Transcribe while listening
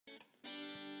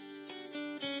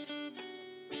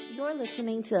You're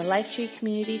listening to the Life Tree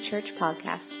Community Church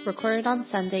podcast, recorded on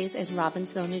Sundays in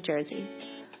Robbinsville, New Jersey.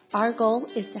 Our goal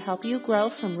is to help you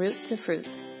grow from root to fruit.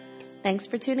 Thanks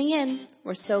for tuning in.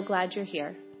 We're so glad you're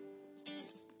here.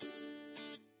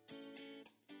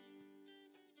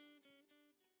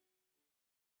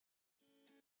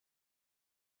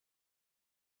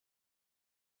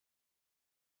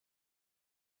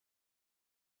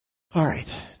 All right,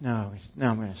 now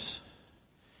I'm going to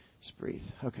just breathe.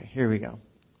 Okay, here we go.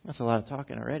 That's a lot of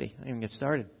talking already. I didn't even get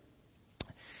started.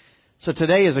 So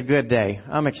today is a good day.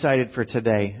 I'm excited for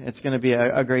today. It's going to be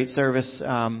a great service.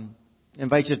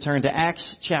 Invite you to turn to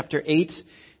Acts chapter 8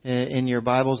 in your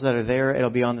Bibles that are there.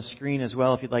 It'll be on the screen as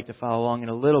well if you'd like to follow along in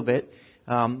a little bit.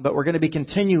 But we're going to be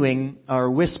continuing our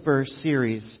Whisper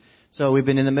series. So we've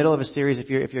been in the middle of a series. If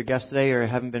you're a guest today or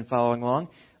haven't been following along,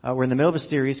 we're in the middle of a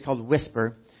series called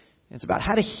Whisper. It's about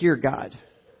how to hear God.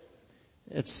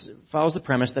 It follows the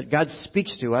premise that God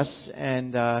speaks to us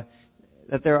and that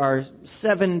there are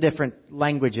 7 different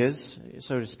languages,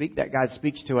 so to speak, that God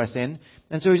speaks to us in.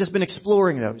 And so we've just been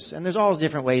exploring those. And there's all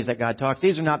different ways that God talks.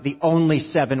 These are not the only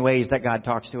 7 ways that God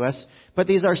talks to us, but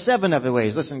these are 7 of the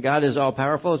ways. Listen, God is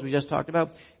all-powerful, as we just talked about.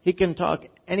 He can talk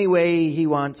any way He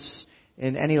wants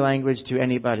in any language to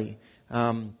anybody.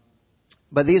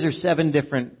 But these are 7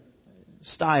 different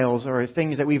styles or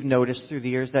things that we've noticed through the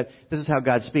years that this is how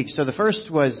God speaks. So the first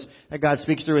was that God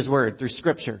speaks through His Word, through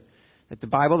Scripture. That the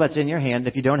Bible that's in your hand,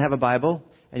 if you don't have a Bible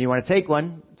and you want to take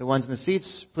one, the ones in the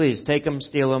seats, please take them,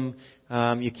 steal them.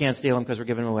 You can't steal them because we're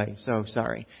giving them away, so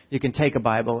sorry. You can take a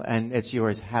Bible and it's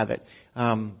yours, have it.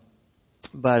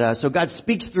 So God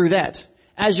speaks through that.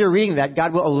 As you're reading that,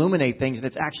 God will illuminate things and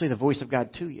it's actually the voice of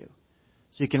God to you.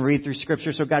 So you can read through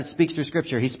Scripture, so God speaks through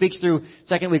Scripture. He speaks through,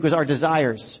 second week was our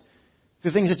desires. The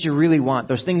things that you really want,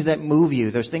 those things that move you,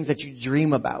 those things that you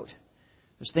dream about,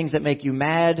 those things that make you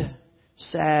mad,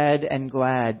 sad, and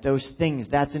glad, those things,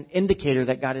 that's an indicator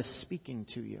that God is speaking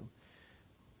to you.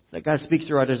 That God speaks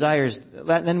through our desires.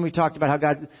 Then we talked about how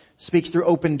God speaks through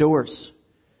open doors,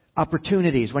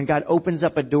 opportunities. When God opens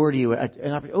up a door to you,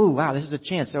 oh wow, this is a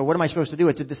chance. So what am I supposed to do?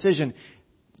 It's a decision.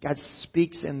 God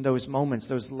speaks in those moments,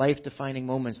 those life-defining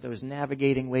moments, those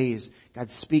navigating ways. God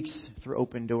speaks through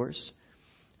open doors.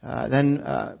 Then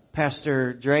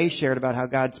Pastor Dre shared about how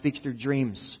God speaks through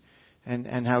dreams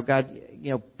and how God,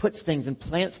 puts things and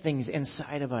plants things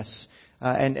inside of us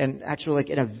and actually like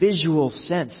in a visual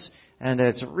sense. And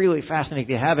it's really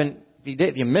fascinating.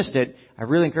 If you missed it, I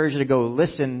really encourage you to go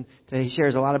listen to. He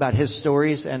shares a lot about his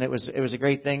stories, and it was a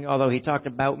great thing. Although he talked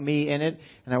about me in it,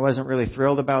 and I wasn't really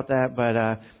thrilled about that. But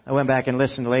I went back and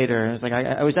listened later, and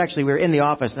it was like we were in the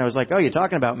office, and I was like, "Oh, you're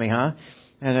talking about me, huh?"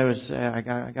 And it was, I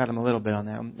got him a little bit on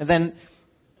that. And then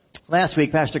last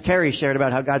week, Pastor Kerry shared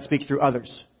about how God speaks through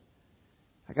others.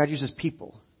 How God uses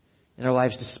people in our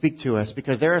lives to speak to us.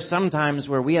 Because there are some times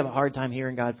where we have a hard time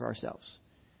hearing God for ourselves.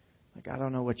 Like, I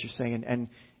don't know what you're saying. And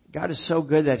God is so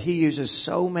good that He uses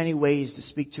so many ways to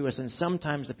speak to us. And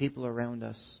sometimes the people around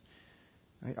us,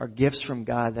 right, are gifts from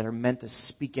God that are meant to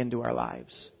speak into our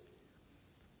lives.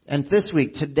 And this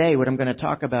week, today, what I'm going to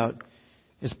talk about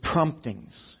is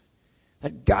promptings.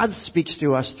 That God speaks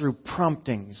to us through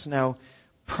promptings. Now,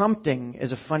 prompting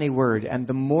is a funny word, and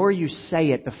the more you say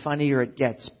it, the funnier it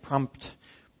gets. Pumped.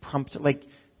 Like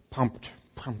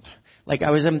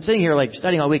I'm sitting here like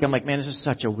studying all week. I'm like, man, this is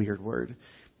such a weird word.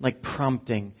 Like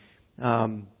prompting. Say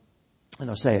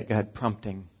it. Go ahead.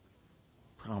 Prompting.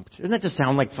 Prompt. Doesn't that just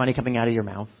sound like funny coming out of your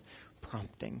mouth?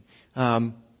 Prompting.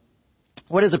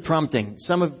 What is a prompting?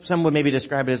 Some would maybe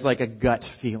describe it as like a gut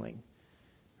feeling.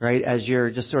 Right? As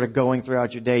you're just sort of going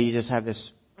throughout your day, you just have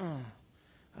this,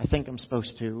 I think I'm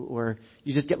supposed to, or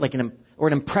you just get like an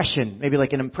impression, maybe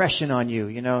like an impression on you,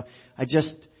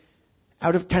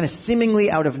 seemingly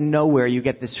out of nowhere, you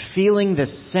get this feeling,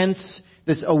 this sense,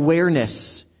 this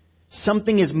awareness.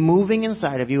 Something is moving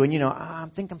inside of you, and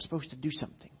I think I'm supposed to do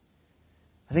something.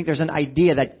 I think there's an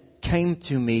idea that came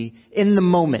to me in the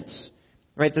moments,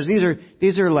 right?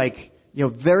 These are like,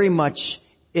 very much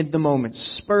in the moment,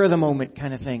 spur of the moment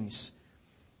kind of things.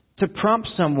 To prompt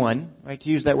someone, right, to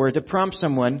use that word, to prompt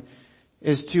someone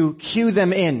is to cue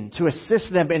them in, to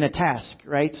assist them in a task,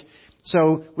 right?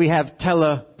 So we have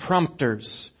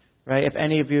teleprompters, right? If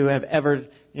any of you have ever,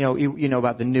 you know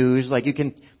about the news, like you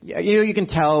can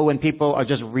tell when people are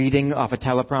just reading off a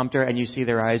teleprompter and you see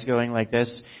their eyes going like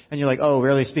this, and you're like, oh,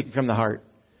 really speaking from the heart.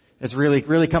 It's really,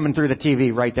 really coming through the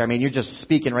TV right there. I mean, you're just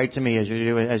speaking right to me as you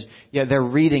do it. They're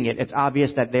reading it. It's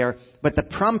obvious that but the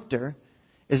prompter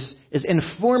is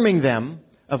informing them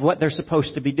of what they're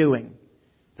supposed to be doing.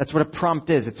 That's what a prompt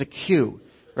is. It's a cue,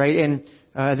 right? And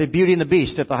the Beauty and the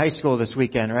Beast at the high school this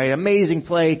weekend, right? Amazing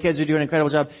play. Kids are doing an incredible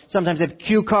job. Sometimes they have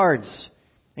cue cards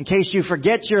in case you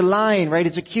forget your line, right?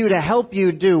 It's a cue to help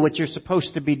you do what you're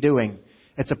supposed to be doing.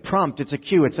 It's a prompt. It's a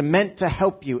cue. It's meant to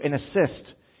help you and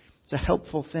assist. It's a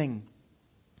helpful thing.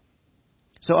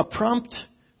 So a prompt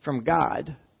from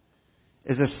God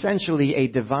is essentially a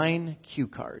divine cue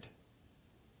card,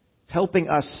 helping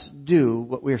us do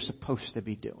what we're supposed to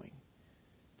be doing.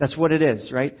 That's what it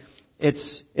is, right?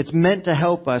 It's meant to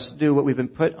help us do what we've been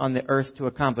put on the earth to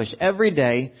accomplish. Every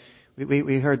day,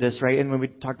 we heard this, right? And when we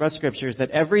talk about scriptures, that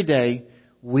every day,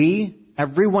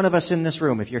 every one of us in this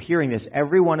room, if you're hearing this,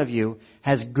 every one of you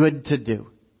has good to do.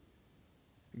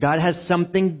 God has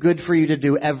something good for you to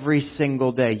do every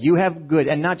single day. You have good,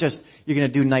 and not just you're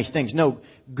going to do nice things. No,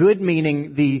 good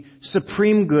meaning the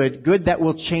supreme good that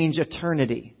will change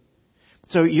eternity.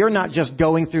 So you're not just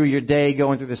going through your day,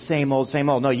 going through the same old.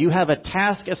 No, you have a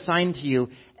task assigned to you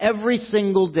every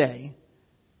single day.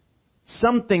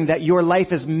 Something that your life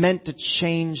is meant to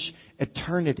change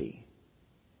eternity.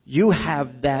 You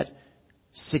have that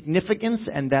significance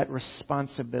and that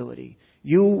responsibility.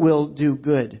 You will do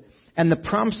good. And the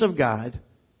prompts of God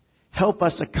help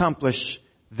us accomplish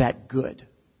that good.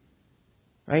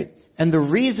 Right? And the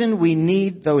reason we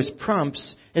need those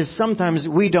prompts is sometimes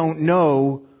we don't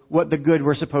know what the good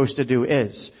we're supposed to do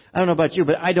is. I don't know about you,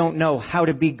 but I don't know how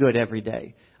to be good every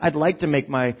day. I'd like to make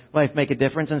my life make a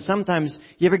difference. And sometimes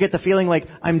you ever get the feeling like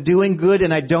I'm doing good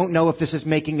and I don't know if this is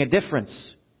making a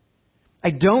difference.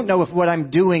 I don't know if what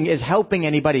I'm doing is helping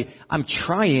anybody. I'm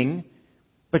trying,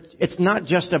 but it's not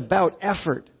just about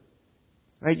effort.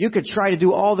 Right? You could try to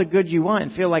do all the good you want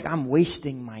and feel like I'm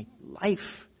wasting my life.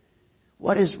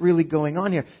 What is really going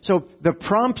on here? So the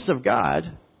prompts of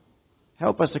God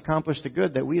help us accomplish the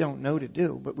good that we don't know to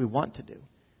do, but we want to do.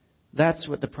 That's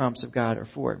what the prompts of God are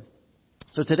for.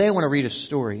 So today I want to read a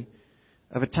story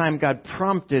of a time God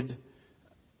prompted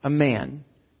a man.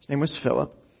 His name was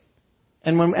Philip.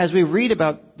 And as we read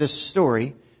about this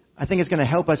story, I think it's going to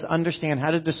help us understand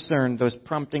how to discern those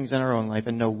promptings in our own life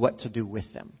and know what to do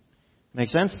with them. Make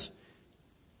sense?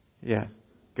 Yeah,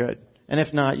 good. And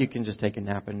if not, you can just take a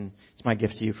nap, and it's my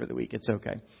gift to you for the week. It's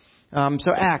okay.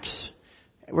 So Acts.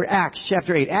 We're Acts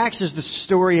chapter 8. Acts is the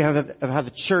story of how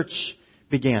the church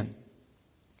began.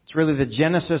 It's really the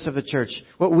genesis of the church.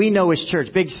 What we know is church,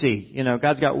 big C. You know,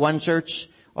 God's got one church,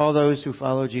 all those who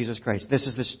follow Jesus Christ. This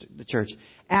is the church.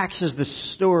 Acts is the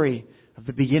story of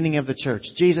the beginning of the church.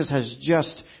 Jesus has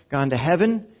just gone to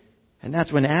heaven, and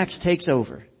that's when Acts takes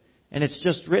over. And it's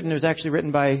just written, it was actually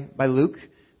written by Luke,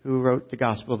 who wrote the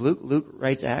Gospel of Luke. Luke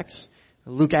writes Acts.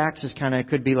 Luke Acts is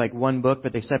could be like one book,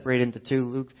 but they separate into two.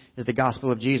 Luke is the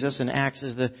Gospel of Jesus, and Acts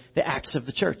is the Acts of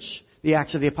the church, the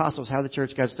Acts of the Apostles, how the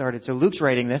church got started. So Luke's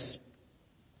writing this,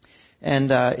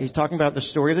 and he's talking about the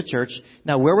story of the church.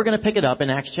 Now, where we're going to pick it up in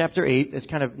Acts chapter 8 is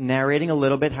kind of narrating a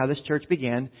little bit how this church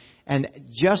began. And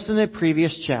just in the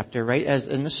previous chapter, right, as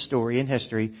in the story in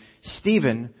history,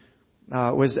 Stephen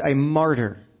was a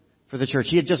martyr for the church.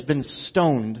 He had just been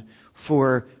stoned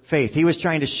for faith. He was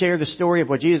trying to share the story of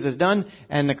what Jesus has done,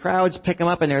 and the crowds pick him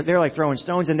up, and they're like throwing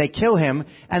stones, and they kill him.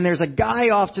 And there's a guy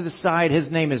off to the side.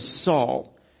 His name is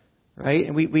Saul, right?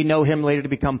 And we know him later to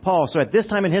become Paul. So at this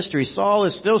time in history, Saul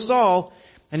is still Saul,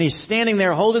 and he's standing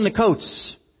there holding the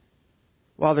coats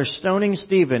while they're stoning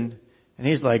Stephen, and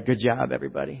he's like, "Good job,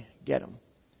 everybody. Get him."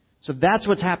 So that's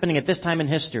what's happening at this time in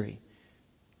history.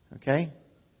 Okay?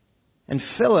 And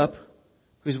Philip,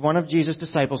 who's one of Jesus'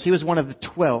 disciples, he was one of the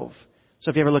 12. So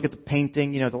if you ever look at the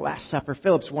painting, the Last Supper,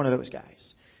 Philip's one of those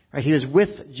guys. Right? He was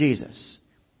with Jesus.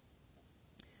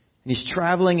 And he's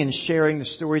traveling and sharing the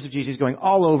stories of Jesus. He's going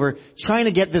all over, trying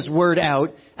to get this word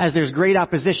out as there's great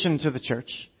opposition to the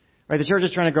church. Right? The church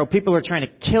is trying to grow. People are trying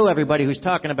to kill everybody who's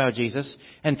talking about Jesus.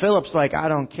 And Philip's like, I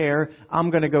don't care.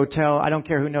 I'm going to go tell. I don't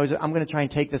care who knows it. I'm going to try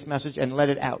and take this message and let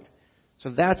it out.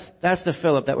 So that's the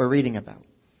Philip that we're reading about.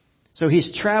 So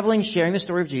he's traveling, sharing the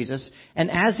story of Jesus,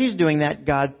 and as he's doing that,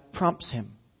 God prompts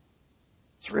him.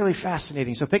 It's really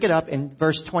fascinating. So pick it up in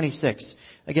verse 26.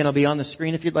 Again, it'll be on the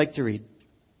screen if you'd like to read.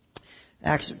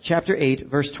 Acts chapter 8,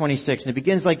 verse 26. And it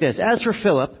begins like this. As for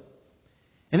Philip,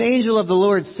 an angel of the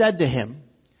Lord said to him,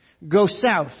 "Go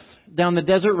south down the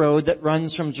desert road that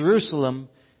runs from Jerusalem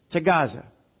to Gaza."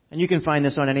 And you can find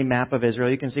this on any map of Israel.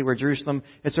 You can see where Jerusalem,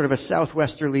 it's sort of a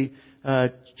southwesterly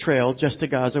trail just to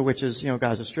Gaza, which is,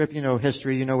 Gaza Strip,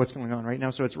 history, what's going on right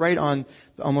now. So it's right on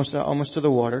almost to the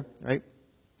water, right?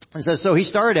 And it says, so he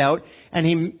started out,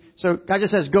 so God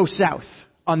just says, go south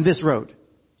on this road.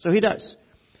 So he does.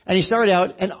 And he started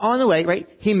out, and on the way, right,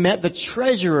 he met the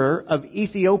treasurer of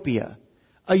Ethiopia,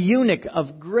 a eunuch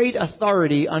of great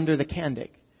authority under the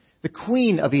Kandake. the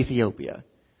queen of Ethiopia.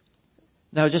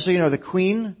 Now, just so you know, the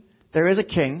queen, there is a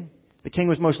king. The king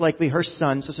was most likely her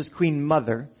son, so this is Queen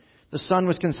Mother. The son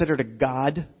was considered a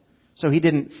god, so he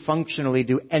didn't functionally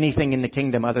do anything in the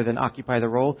kingdom other than occupy the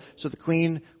role. So the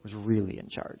queen was really in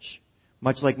charge,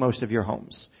 much like most of your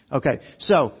homes. Okay,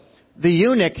 so the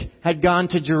eunuch had gone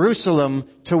to Jerusalem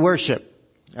to worship.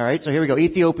 All right, so here we go.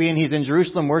 Ethiopian, he's in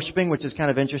Jerusalem worshiping, which is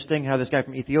kind of interesting how this guy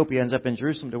from Ethiopia ends up in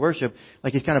Jerusalem to worship,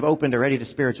 like he's kind of open already to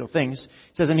spiritual things.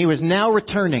 It says, and he was now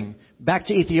returning back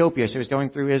to Ethiopia. So he's going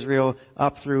through Israel,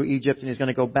 up through Egypt, and he's going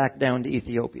to go back down to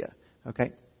Ethiopia.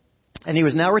 Okay? And he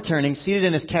was now returning, seated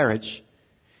in his carriage,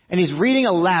 and he's reading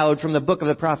aloud from the book of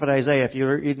the prophet Isaiah. If you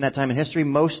were reading that time in history,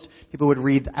 most people would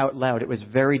read out loud. It was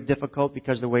very difficult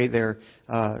because the way their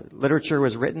literature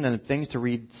was written and things to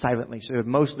read silently. So they would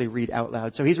mostly read out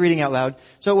loud. So he's reading out loud.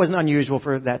 So it wasn't unusual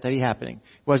for that to be happening.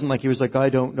 It wasn't like he was like, I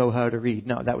don't know how to read.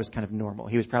 No, that was kind of normal.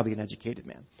 He was probably an educated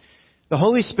man. The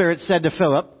Holy Spirit said to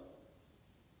Philip,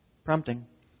 prompting,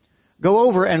 go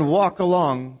over and walk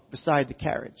along beside the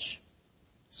carriage.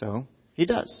 So he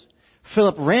does.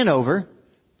 Philip ran over.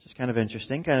 Which is kind of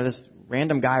interesting. Kind of this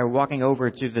random guy walking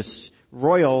over to this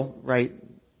royal, right,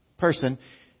 person,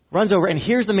 runs over, and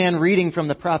here's the man reading from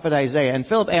the prophet Isaiah. And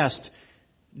Philip asked,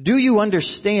 do you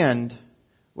understand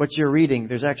what you're reading?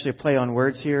 There's actually a play on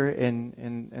words here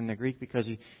in the Greek because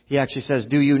he actually says,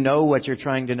 do you know what you're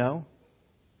trying to know?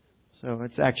 So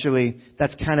it's actually,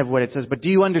 that's kind of what it says. But do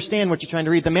you understand what you're trying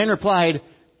to read? The man replied,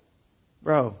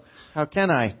 bro, how can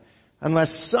I?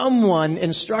 Unless someone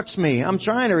instructs me. I'm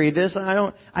trying to read this.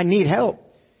 I need help.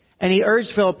 And he urged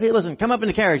Philip, hey, listen, come up in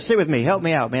the carriage. Sit with me. Help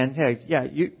me out, man. Hey, yeah,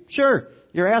 sure.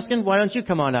 You're asking? Why don't you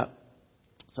come on up?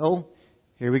 So,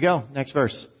 here we go. Next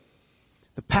verse.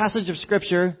 The passage of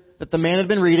Scripture that the man had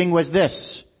been reading was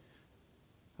this.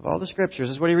 Of all the Scriptures,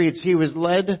 this is what he reads. He was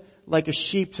led like a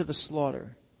sheep to the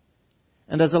slaughter.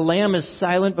 And as a lamb is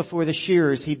silent before the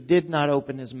shearers, he did not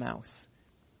open his mouth.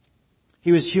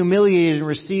 He was humiliated and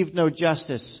received no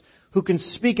justice. Who can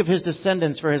speak of his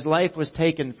descendants, for his life was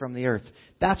taken from the earth.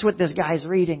 That's what this guy's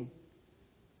reading.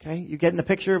 Okay, you getting the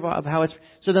picture of how it's...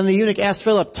 So then the eunuch asked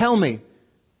Philip, tell me,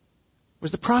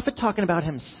 was the prophet talking about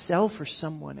himself or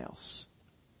someone else?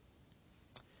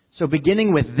 So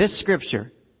beginning with this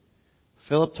scripture,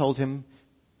 Philip told him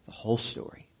the whole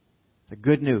story. The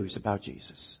good news about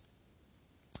Jesus.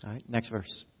 All right, next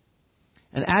verse.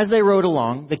 And as they rode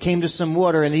along, they came to some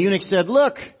water, and the eunuch said,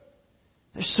 look,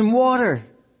 there's some water.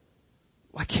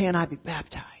 Why can't I be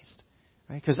baptized?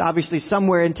 Right? Because obviously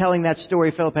somewhere in telling that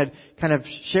story, Philip had kind of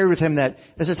shared with him that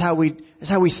this is how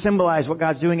we symbolize what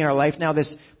God's doing in our life now.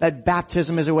 That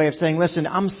baptism is a way of saying, listen,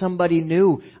 I'm somebody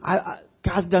new.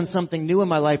 God's done something new in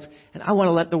my life, and I want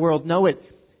to let the world know it.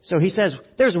 So he says,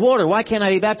 there's water. Why can't I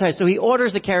be baptized? So he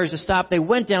orders the carriage to stop. They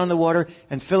went down the water,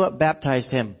 and Philip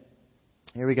baptized him.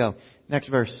 Here we go. Next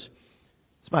verse.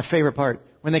 It's my favorite part.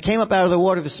 When they came up out of the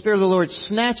water, the Spirit of the Lord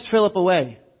snatched Philip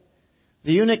away.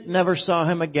 The eunuch never saw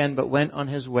him again, but went on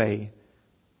his way,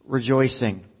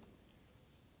 rejoicing.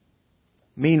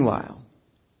 Meanwhile,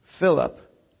 Philip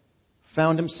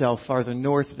found himself farther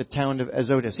north of the town of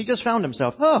Azotus. He just found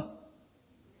himself,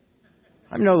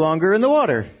 I'm no longer in the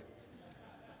water.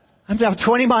 I'm now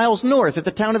 20 miles north at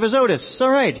the town of Azotus.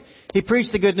 All right. He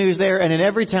preached the good news there and in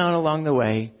every town along the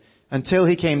way, until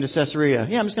he came to Caesarea.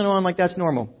 Yeah, I'm just going to go on like that's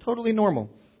normal. Totally normal.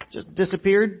 Just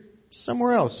disappeared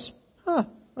somewhere else.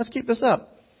 Let's keep this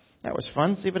up. That was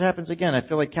fun. See if it happens again. I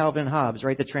feel like Calvin Hobbes,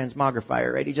 right? The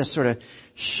transmogrifier, right? He just sort of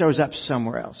shows up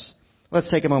somewhere else. Let's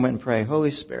take a moment and pray.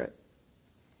 Holy Spirit,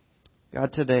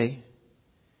 God, today,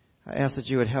 I ask that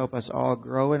you would help us all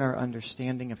grow in our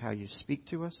understanding of how you speak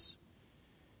to us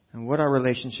and what our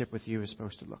relationship with you is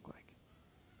supposed to look like.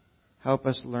 Help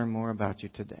us learn more about you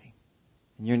today.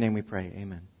 In your name we pray.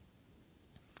 Amen.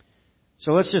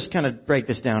 So let's just kind of break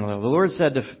this down a little. The Lord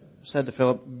said to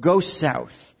Philip, go south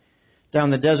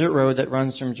down the desert road that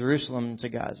runs from Jerusalem to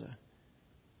Gaza.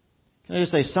 Can I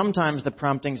just say, sometimes the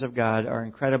promptings of God are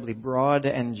incredibly broad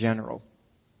and general.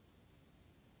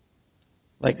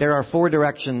 Like there are 4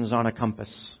 directions on a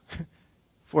compass.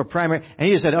 4 primary. And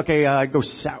he just said, okay, go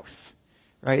south.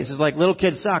 Right? This is like little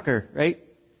kid soccer, right?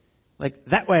 Like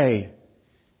that way.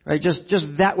 Right? Just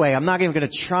that way. I'm not even going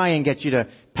to try and get you to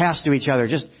pass to each other.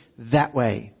 Just that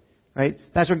way. Right?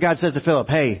 That's what God says to Philip.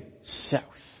 Hey, south.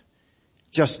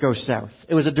 Just go south.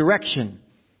 It was a direction.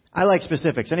 I like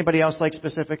specifics. Anybody else like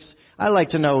specifics? I like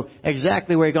to know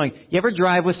exactly where you're going. You ever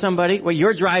drive with somebody? Well,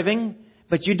 you're driving,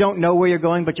 but you don't know where you're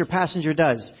going, but your passenger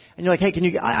does. And you're like,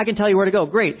 hey, I can tell you where to go.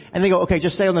 Great. And they go, okay,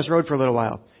 just stay on this road for a little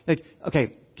while. Like,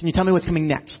 okay, can you tell me what's coming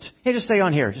next? Hey, just stay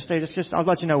on here. Just I'll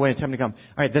let you know when it's time to come.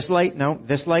 All right, this light, no.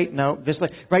 This light, no. This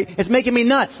light, right? It's making me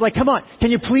nuts. Like, come on.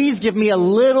 Can you please give me a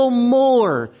little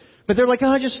more? But they're like,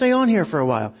 oh, just stay on here for a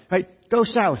while. Right? Go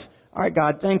south. All right,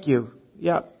 God, thank you.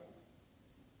 Yep.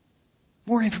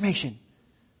 More information.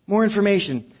 More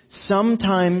information.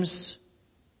 Sometimes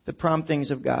the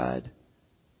promptings of God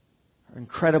are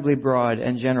incredibly broad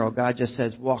and general. God just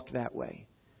says, walk that way.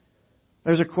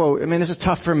 There's a quote. I mean, this is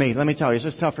tough for me. Let me tell you,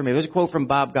 this is tough for me. There's a quote from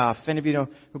Bob Goff. If any of you know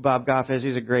who Bob Goff is,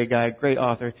 he's a great guy, great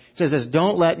author. It says this,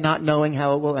 don't let not knowing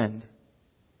how it will end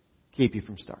keep you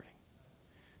from starting.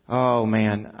 Oh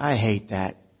man, I hate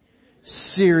that.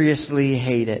 Seriously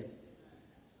hate it.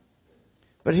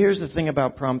 But here's the thing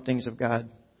about promptings of God.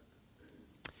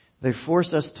 They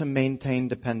force us to maintain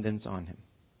dependence on Him.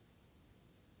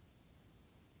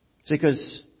 See,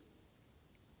 because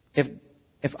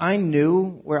if I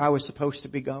knew where I was supposed to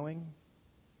be going,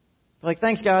 like,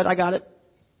 thanks God, I got it.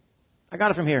 I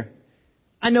got it from here.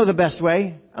 I know the best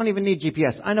way. I don't even need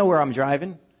GPS. I know where I'm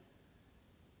driving.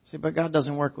 See, but God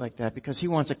doesn't work like that because He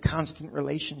wants a constant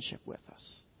relationship with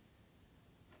us.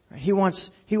 He wants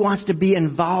to be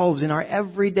involved in our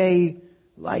everyday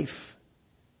life.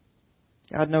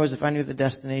 God knows if I knew the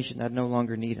destination, I'd no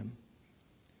longer need Him.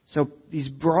 So these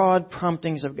broad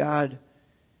promptings of God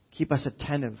keep us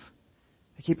attentive.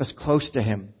 They keep us close to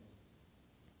Him.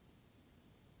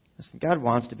 Listen, God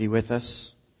wants to be with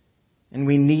us. And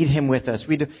we need Him with us.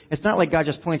 It's not like God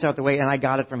just points out the way and I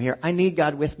got it from here. I need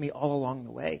God with me all along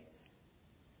the way.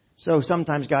 So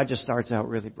sometimes God just starts out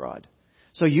really broad.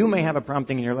 So you may have a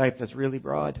prompting in your life that's really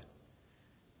broad.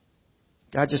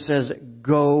 God just says,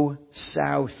 go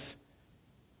south.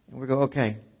 And we go,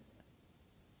 okay.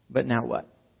 But now what?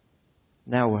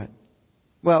 Now what?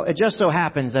 Well, it just so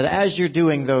happens that as you're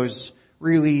doing those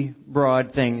really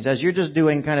broad things, as you're just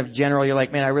doing kind of general, you're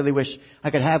like, man, I really wish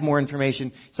I could have more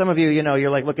information. Some of you, you're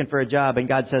like looking for a job and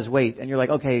God says, wait. And you're like,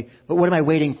 okay, but what am I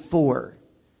waiting for?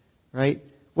 Right?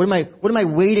 What am I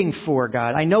waiting for,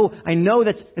 God? I know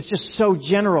that it's just so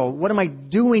general. What am I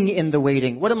doing in the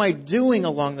waiting? What am I doing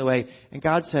along the way? And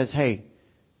God says, hey,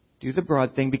 do the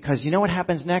broad thing, because you know what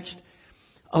happens next?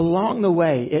 Along the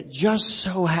way, it just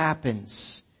so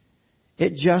happens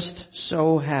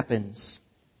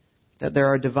that there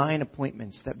are divine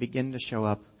appointments that begin to show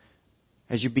up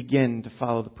as you begin to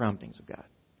follow the promptings of God.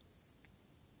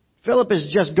 Philip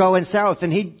is just going south,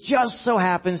 and he just so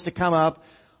happens to come up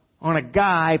on a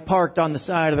guy parked on the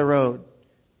side of the road,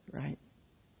 right?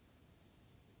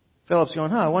 Philip's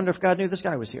going, I wonder if God knew this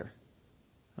guy was here.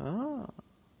 Oh.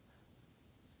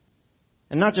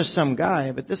 And not just some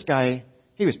guy, but this guy,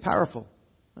 he was powerful. I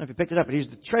don't know if you picked it up, but he's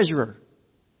the treasurer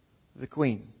of the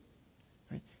queen.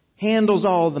 Right? Handles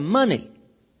all the money.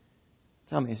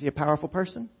 Tell me, is he a powerful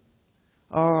person?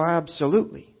 Oh,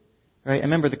 absolutely. Right? And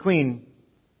remember, the queen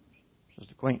is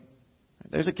the queen.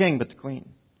 There's a king, but the queen.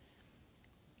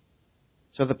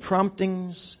 So the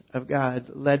promptings of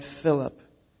God led Philip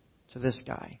to this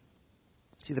guy.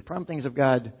 See, the promptings of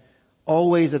God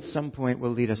always at some point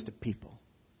will lead us to people.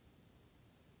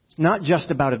 It's not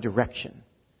just about a direction.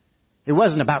 It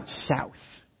wasn't about south.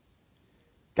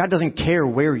 God doesn't care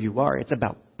where you are. It's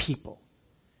about people.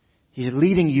 He's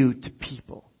leading you to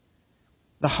people.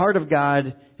 The heart of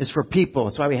God is for people.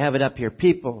 That's why we have it up here.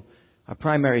 People are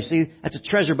primary. See, that's a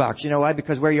treasure box. You know why?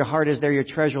 Because where your heart is, there your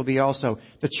treasure will be also.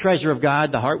 The treasure of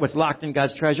God, the heart, what's locked in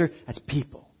God's treasure, that's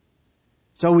people.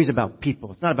 It's always about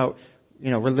people. It's not about,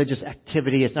 religious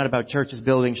activity. It's not about churches,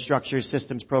 buildings, structures,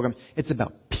 systems, programs. It's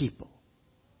about people.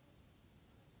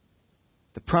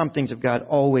 The promptings of God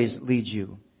always lead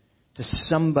you to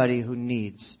somebody who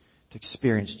needs to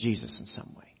experience Jesus in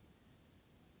some way.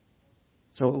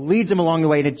 So it leads them along the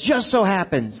way, and it just so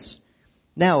happens.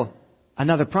 Now,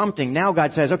 another prompting. Now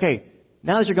God says, okay,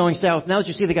 now that you're going south, now that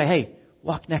you see the guy, hey,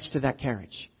 walk next to that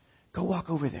carriage. Go walk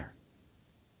over there.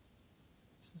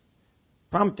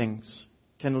 Promptings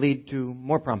can lead to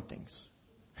more promptings.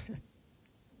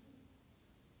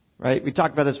 Right? We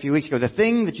talked about this a few weeks ago. The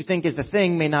thing that you think is the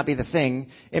thing may not be the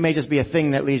thing. It may just be a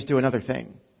thing that leads to another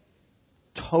thing.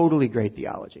 Totally great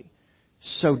theology.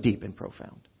 So deep and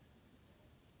profound.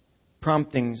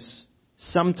 Promptings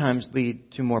sometimes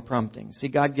lead to more promptings. See,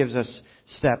 God gives us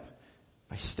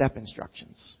step-by-step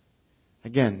instructions.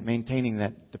 Again, maintaining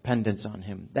that dependence on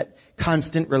Him, that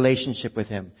constant relationship with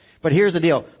Him. But here's the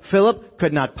deal. Philip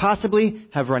could not possibly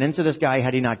have run into this guy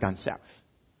had he not gone south.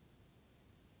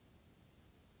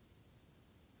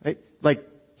 Right? Like,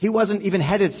 he wasn't even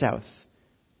headed south.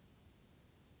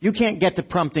 You can't get to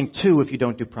prompting 2 if you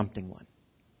don't do prompting 1.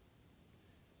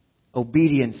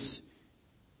 Obedience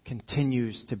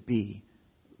continues to be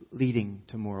leading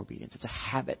to more obedience. It's a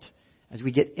habit. As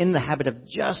we get in the habit of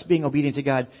just being obedient to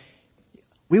God,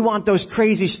 we want those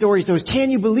crazy stories, those can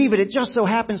you believe it just so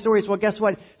happened stories. Well, guess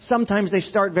what? Sometimes they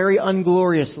start very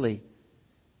ungloriously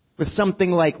with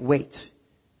something like wait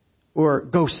or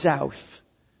go south,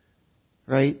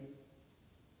 right?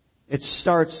 It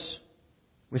starts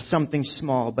with something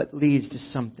small but leads to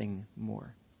something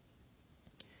more.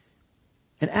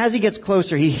 And as he gets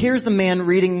closer, he hears the man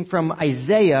reading from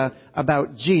Isaiah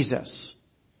about Jesus.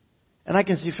 And I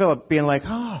can see Philip being like,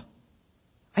 I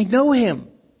know him.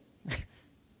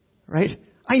 Right?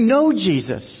 I know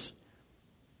Jesus.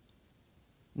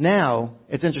 Now,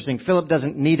 it's interesting. Philip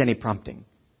doesn't need any prompting.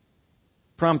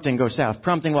 Prompting, go south.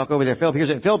 Prompting, walk over there. Philip hears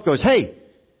it. And Philip goes, hey,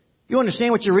 you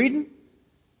understand what you're reading?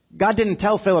 God didn't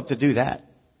tell Philip to do that.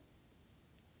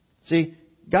 See,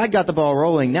 God got the ball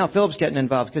rolling. Now Philip's getting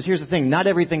involved. Because here's the thing. Not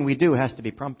everything we do has to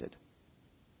be prompted.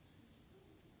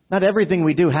 Not everything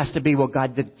we do has to be, well,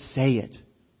 God didn't say it.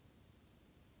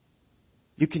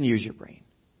 You can use your brain.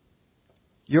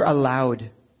 You're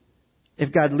allowed.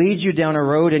 If God leads you down a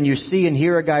road and you see and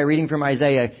hear a guy reading from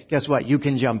Isaiah, guess what? You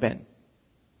can jump in.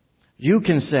 You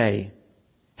can say,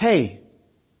 hey,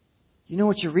 you know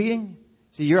what you're reading?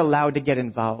 See, you're allowed to get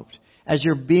involved. As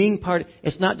you're being part,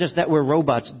 it's not just that we're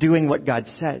robots doing what God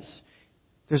says.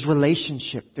 There's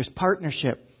relationship. There's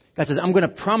partnership. God says, I'm going to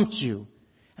prompt you.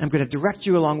 And I'm going to direct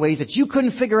you along ways that you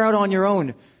couldn't figure out on your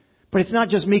own. But it's not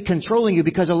just me controlling you,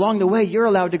 because along the way you're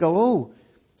allowed to go, oh,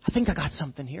 I think I got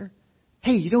something here.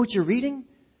 Hey, you know what you're reading?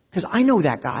 Because I know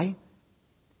that guy.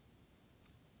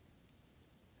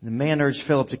 And the man urged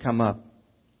Philip to come up.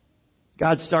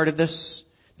 God started this.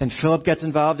 Then Philip gets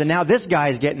involved. And now this guy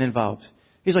is getting involved.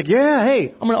 He's like, yeah,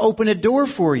 hey, I'm going to open a door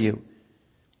for you.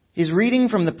 He's reading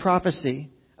from the prophecy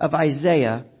of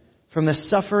Isaiah from the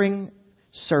suffering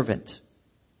servant.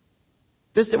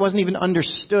 This it wasn't even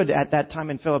understood at that time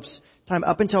in Philip's time.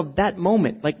 Up until that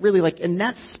moment, like in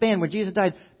that span where Jesus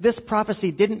died, this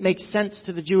prophecy didn't make sense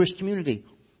to the Jewish community.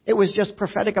 It was just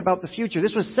prophetic about the future.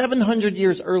 This was 700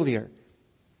 years earlier,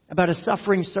 about a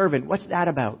suffering servant. What's that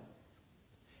about?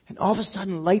 And all of a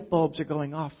sudden, light bulbs are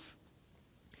going off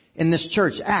in this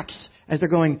church, Acts, as they're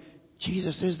going,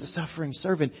 Jesus is the suffering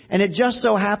servant. And it just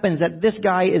so happens that this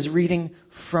guy is reading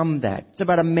from that. It's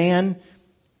about a man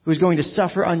who's going to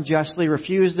suffer unjustly,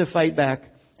 refuse to fight back,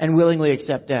 and willingly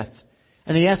accept death.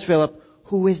 And he asked Philip,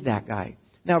 who is that guy?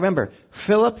 Now remember,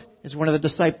 Philip is one of the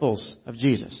disciples of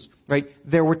Jesus, right?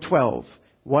 There were 12.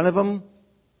 One of them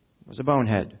was a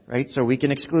bonehead, right? So we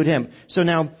can exclude him. So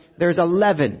now there's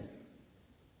 11.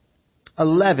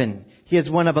 11. He is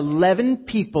one of 11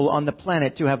 people on the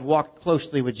planet to have walked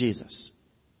closely with Jesus.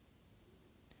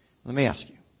 Let me ask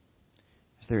you,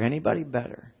 is there anybody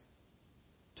better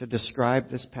to describe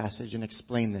this passage and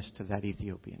explain this to that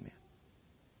Ethiopian man?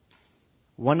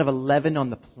 One of 11 on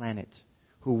the planet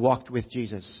who walked with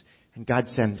Jesus. And God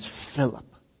sends Philip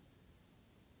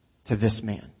to this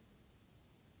man.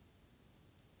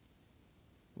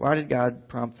 Why did God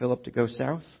prompt Philip to go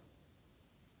south?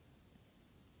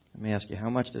 Let me ask you, how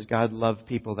much does God love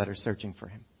people that are searching for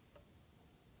Him?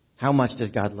 How much does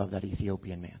God love that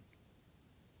Ethiopian man?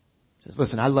 He says,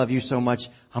 listen, I love you so much,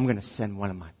 I'm going to send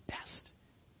one of my best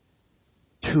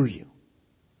to you.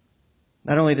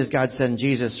 Not only does God send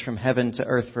Jesus from heaven to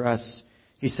earth for us,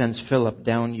 He sends Philip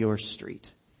down your street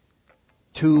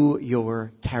to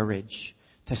your carriage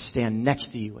to stand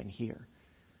next to you and hear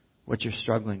what you're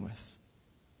struggling with.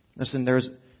 Listen,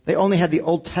 they only had the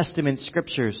Old Testament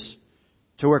scriptures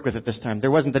to work with at this time. There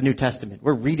wasn't the New Testament.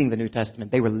 We're reading the New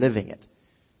Testament. They were living it.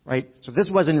 Right? So this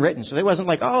wasn't written. So they wasn't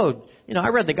like, I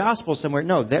read the gospel somewhere.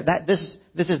 No, this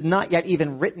is not yet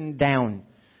even written down.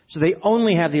 So they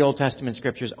only have the Old Testament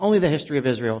scriptures, only the history of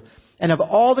Israel. And of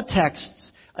all the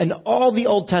texts and all the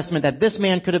Old Testament that this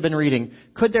man could have been reading,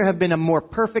 could there have been a more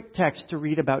perfect text to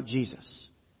read about Jesus?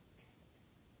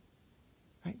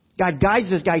 Right? God guides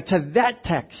this guy to that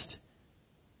text.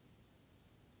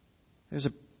 There's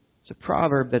a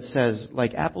proverb that says,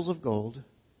 like apples of gold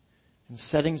and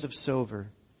settings of silver,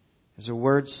 there's a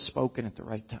word spoken at the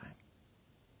right time.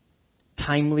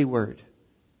 Timely word.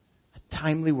 A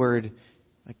timely word,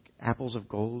 like apples of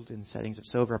gold and settings of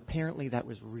silver. Apparently that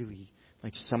was really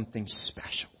like something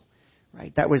special,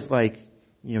 right? That was like,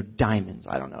 diamonds.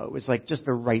 I don't know. It was like just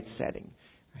the right setting,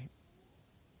 right?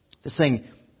 This thing,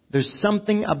 there's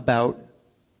something about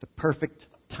the perfect,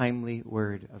 timely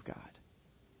word of God.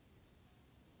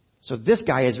 So this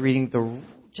guy is reading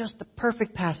just the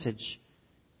perfect passage.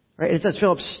 Right? It says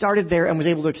Philip started there and was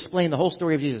able to explain the whole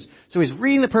story of Jesus. So he's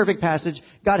reading the perfect passage.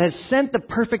 God has sent the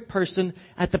perfect person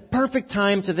at the perfect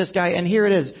time to this guy. And here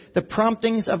it is. The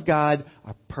promptings of God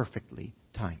are perfectly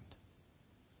timed.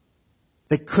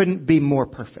 They couldn't be more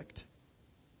perfect.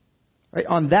 Right?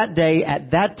 On that day,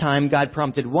 at that time, God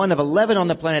prompted one of 11 on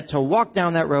the planet to walk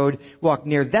down that road, walk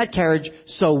near that carriage,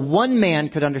 so one man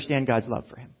could understand God's love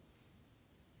for him.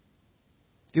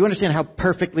 Do you understand how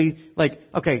perfectly,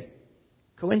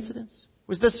 coincidence?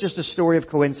 Was this just a story of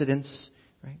coincidence?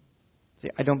 Right? See,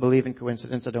 I don't believe in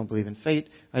coincidence. I don't believe in fate.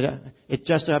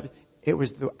 It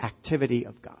was the activity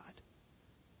of God.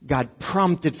 God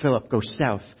prompted Philip, go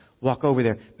south, walk over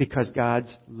there, because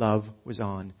God's love was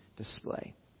on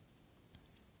display.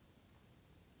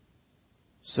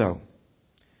 So,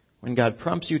 when God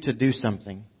prompts you to do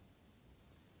something,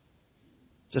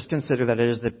 just consider that it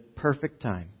is the perfect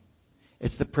time.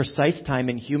 It's the precise time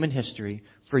in human history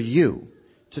for you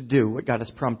to do what God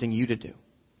is prompting you to do.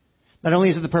 Not only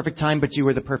is it the perfect time, but you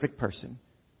are the perfect person.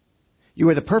 You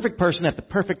are the perfect person at the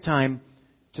perfect time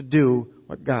to do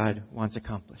what God wants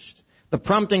accomplished. The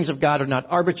promptings of God are not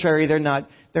arbitrary. They're not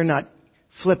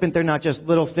flippant. They're not just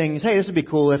little things. Hey, this would be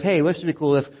cool if. Hey, this would be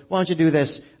cool if. Why don't you do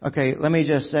this? Okay, let me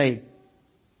just say,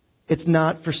 it's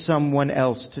not for someone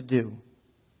else to do.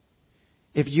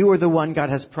 If you are the one God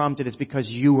has prompted, it's because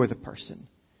you are the person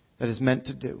that is meant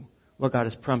to do what God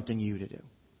is prompting you to do.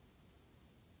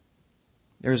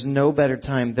 There is no better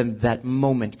time than that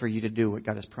moment for you to do what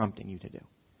God is prompting you to do.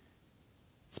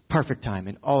 It's the perfect time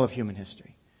in all of human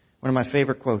history. One of my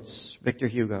favorite quotes, Victor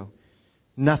Hugo,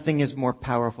 nothing is more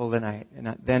powerful than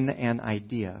an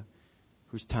idea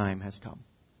whose time has come.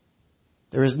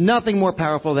 There is nothing more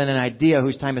powerful than an idea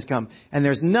whose time has come. And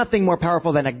there's nothing more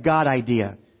powerful than a God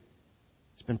idea.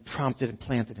 It's been prompted and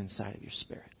planted inside of your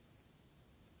spirit.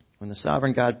 When the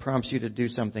sovereign God prompts you to do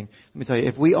something, let me tell you,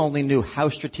 if we only knew how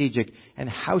strategic and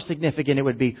how significant it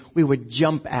would be, we would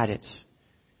jump at it.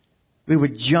 We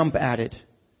would jump at it.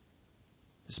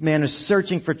 This man is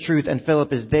searching for truth, and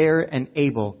Philip is there and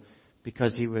able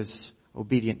because he was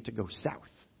obedient to go south.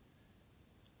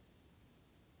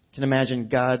 Can imagine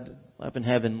God up in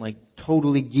heaven,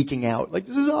 totally geeking out. This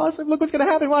is awesome. Look what's going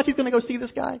to happen. Watch, he's going to go see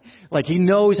this guy. He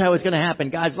knows how it's going to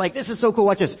happen. God's like, this is so cool.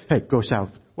 Watch this. Hey, go south.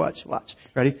 Watch.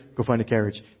 Ready? Go find a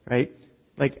carriage. Right?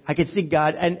 I could see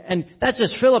God. And that's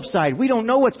just Philip's side. We don't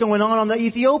know what's going on the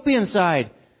Ethiopian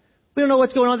side. We don't know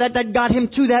what's going on. That got him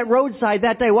to that roadside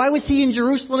that day. Why was he in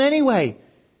Jerusalem anyway?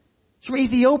 He's from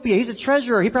Ethiopia. He's a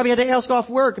treasurer. He probably had to ask off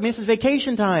work. This is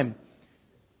vacation time.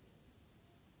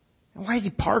 And why is he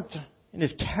parked in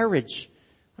his carriage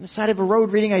on the side of a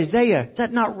road reading Isaiah? Is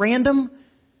that not random?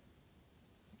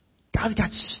 God's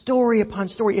got story upon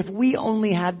story. If we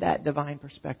only had that divine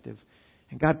perspective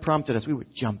and God prompted us, we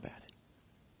would jump at it.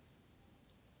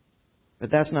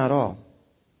 But that's not all.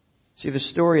 See, the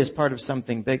story is part of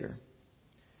something bigger.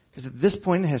 Because at this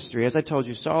point in history, as I told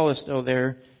you, Saul is still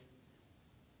there.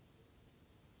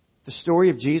 The story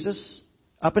of Jesus,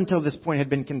 up until this point, had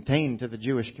been contained to the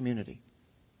Jewish community.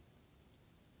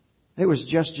 It was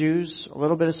just Jews, a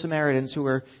little bit of Samaritans who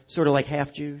were sort of like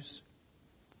half Jews.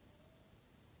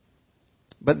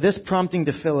 But this prompting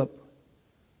to Philip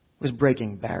was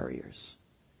breaking barriers.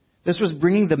 This was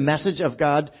bringing the message of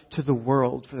God to the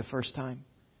world for the first time.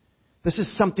 This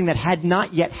is something that had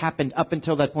not yet happened up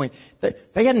until that point.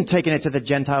 They hadn't taken it to the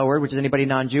Gentile world, which is anybody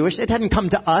non-Jewish. It hadn't come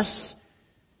to us.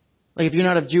 If you're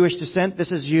not of Jewish descent,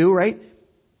 this is you, right?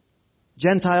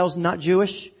 Gentiles, not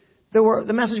Jewish.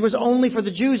 The message was only for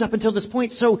the Jews up until this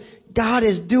point. So God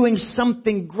is doing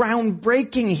something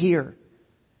groundbreaking here.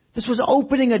 This was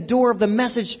opening a door of the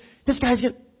message. Where's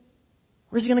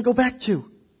he going to go back to?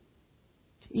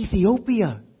 To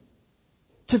Ethiopia.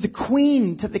 To the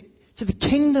queen. To the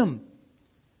kingdom.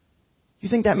 You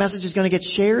think that message is going to get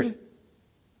shared?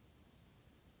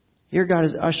 Here God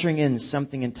is ushering in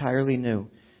something entirely new.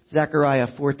 Zechariah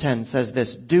 4:10 says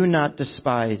this, do not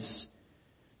despise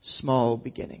small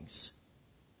beginnings,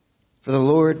 for the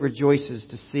Lord rejoices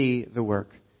to see the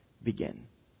work begin.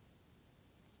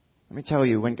 Let me tell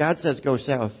you, when God says go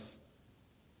south,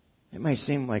 it may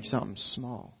seem like something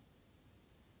small.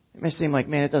 It may seem like,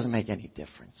 man, it doesn't make any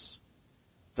difference.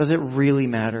 Does it really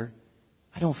matter?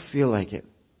 I don't feel like it.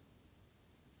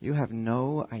 You have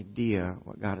no idea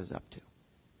what God is up to.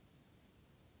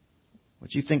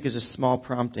 What you think is a small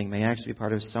prompting may actually be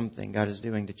part of something God is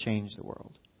doing to change the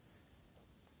world.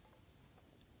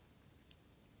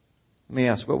 Let me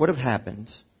ask, what would have happened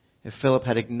if Philip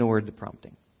had ignored the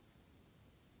prompting?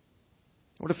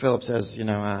 What if Philip says, I'm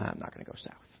not going to go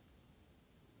south?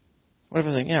 What if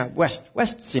I think,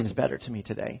 west seems better to me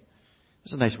today.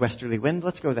 There's a nice westerly wind.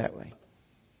 Let's go that way.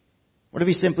 What if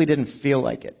he simply didn't feel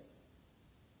like it?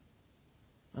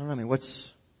 I don't know.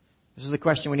 This is the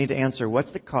question we need to answer.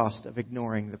 What's the cost of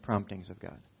ignoring the promptings of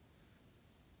God?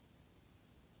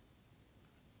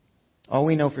 All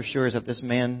we know for sure is that this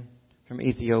man from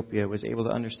Ethiopia was able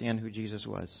to understand who Jesus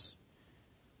was.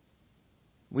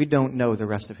 We don't know the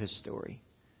rest of his story.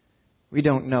 We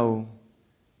don't know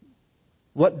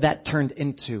what that turned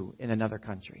into in another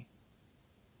country.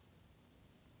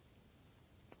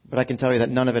 But I can tell you that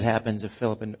none of it happens if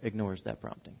Philip ignores that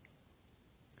prompting.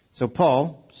 So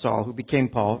Paul, Saul, who became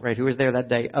Paul, right, who was there that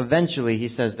day, eventually he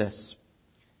says this: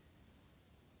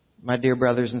 "My dear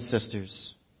brothers and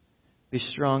sisters, be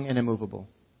strong and immovable.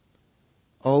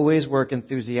 Always work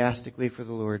enthusiastically for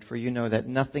the Lord, for you know that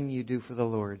nothing you do for the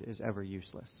Lord is ever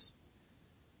useless."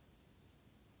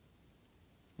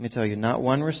 Let me tell you, not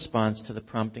one response to the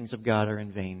promptings of God are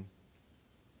in vain.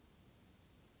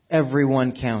 Every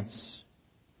one counts.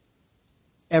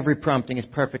 Every prompting is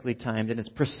perfectly timed, and it's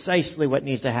precisely what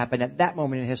needs to happen at that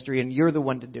moment in history, and you're the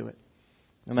one to do it,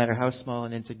 no matter how small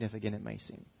and insignificant it may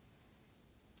seem.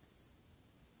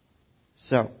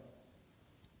 So,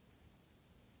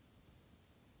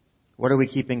 what are we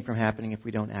keeping from happening if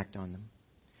we don't act on them?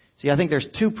 See, I think there's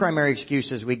two primary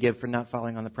excuses we give for not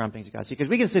following on the promptings of God. See, because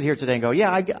we can sit here today and go,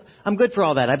 yeah, I'm good for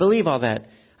all that. I believe all that. I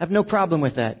have no problem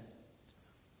with that.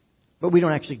 But we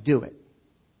don't actually do it.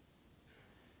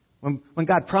 When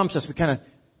God prompts us, we kind of,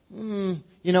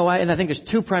 you know what? And I think there's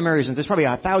two primary reasons. There's probably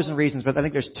 1,000 reasons, but I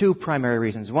think there's two primary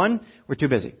reasons. One, we're too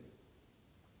busy.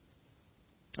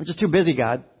 I'm just too busy,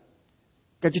 God.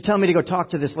 God, you tell me to go talk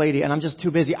to this lady, and I'm just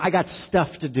too busy. I got stuff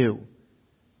to do.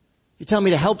 You tell me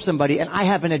to help somebody, and I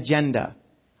have an agenda.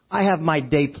 I have my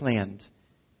day planned.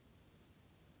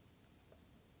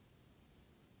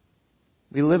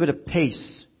 We live at a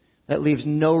pace that leaves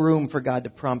no room for God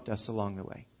to prompt us along the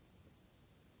way.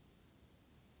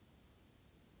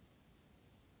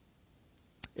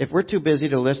 If we're too busy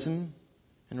to listen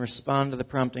and respond to the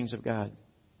promptings of God,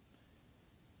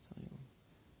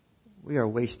 we are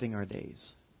wasting our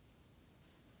days.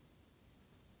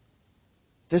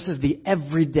 This is the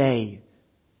everyday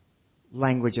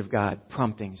language of God,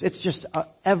 promptings. It's just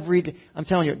I'm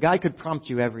telling you, God could prompt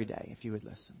you every day if you would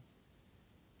listen.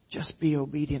 Just be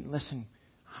obedient. Listen,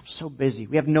 I'm so busy.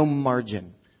 We have no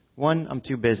margin. One, I'm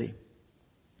too busy.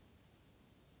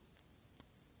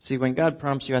 See, when God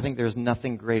prompts you, I think there's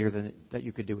nothing greater that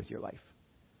you could do with your life.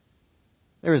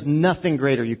 There is nothing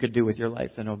greater you could do with your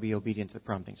life than be obedient to the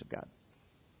promptings of God.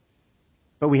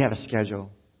 But we have a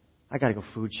schedule. I got to go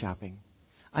food shopping.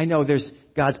 I know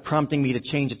God's prompting me to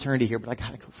change eternity here, but I got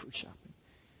to go food shopping.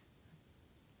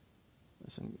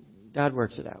 Listen, God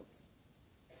works it out.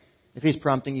 If He's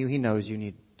prompting you, He knows you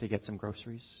need to get some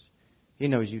groceries. He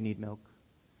knows you need milk.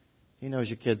 He knows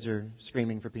your kids are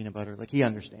screaming for peanut butter. Like, He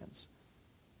understands.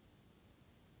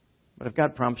 But if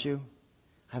God prompts you,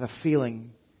 I have a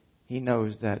feeling He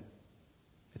knows that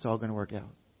it's all going to work out.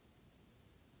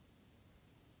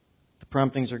 The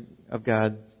promptings of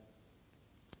God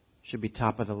should be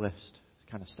top of the list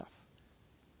kind of stuff.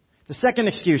 The second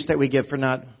excuse that we give for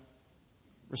not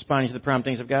responding to the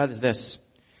promptings of God is this: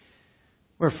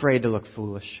 we're afraid to look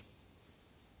foolish.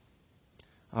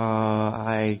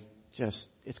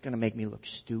 It's going to make me look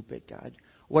stupid, God.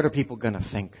 What are people going to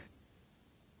think?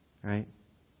 Right?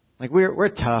 Like, we're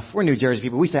tough. We're New Jersey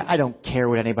people. We say, I don't care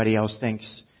what anybody else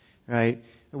thinks. Right?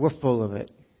 We're full of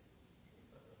it.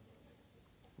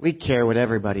 We care what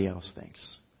everybody else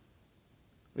thinks.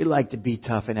 We like to be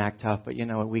tough and act tough, but you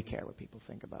know what? We care what people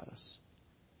think about us.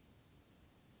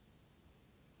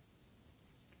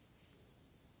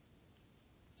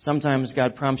 Sometimes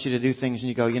God prompts you to do things and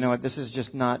you go, you know what? This is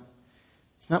just not,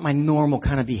 it's not my normal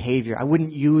kind of behavior. I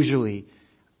wouldn't usually,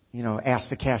 ask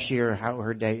the cashier how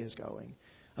her day is going.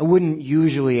 I wouldn't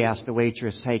usually ask the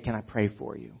waitress, hey, can I pray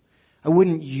for you? I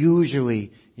wouldn't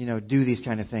usually, do these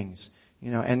kind of things.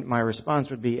 And my response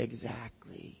would be,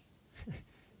 exactly.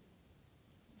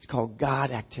 It's called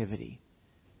God activity.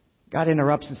 God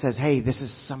interrupts and says, hey, this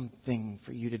is something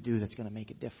for you to do that's going to make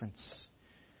a difference.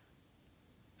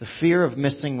 The fear of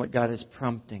missing what God is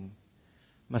prompting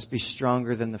must be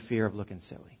stronger than the fear of looking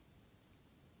silly.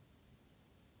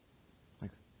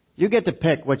 You get to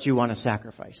pick what you want to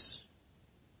sacrifice.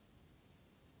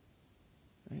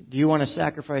 Do you want to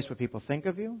sacrifice what people think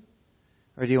of you?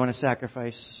 Or do you want to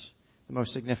sacrifice the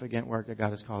most significant work that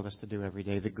God has called us to do every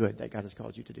day, the good that God has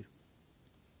called you to do?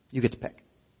 You get to pick.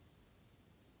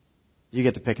 You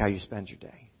get to pick how you spend your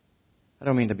day. I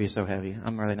don't mean to be so heavy.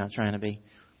 I'm really not trying to be.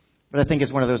 But I think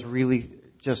it's one of those really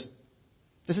this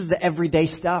is the everyday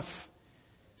stuff.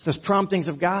 It's those promptings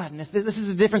of God. And this is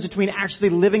the difference between actually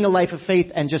living a life of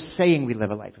faith and just saying we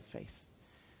live a life of faith.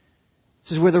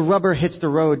 This is where the rubber hits the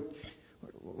road.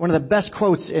 One of the best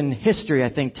quotes in history,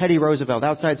 I think, Teddy Roosevelt,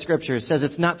 outside Scripture, says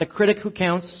it's not the critic who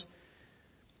counts,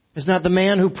 It's not the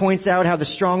man who points out how the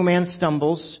strong man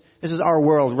stumbles. This is our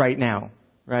world right now,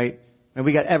 right? And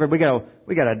we got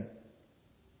a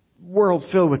world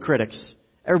filled with critics.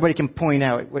 Everybody can point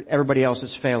out what everybody else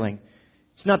is failing.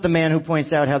 It's not the man who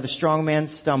points out how the strong man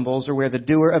stumbles or where the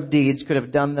doer of deeds could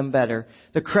have done them better.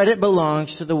 The credit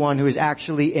belongs to the one who is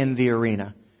actually in the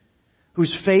arena,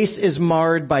 whose face is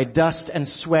marred by dust and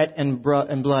sweat and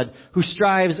blood, who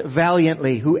strives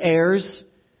valiantly, who errs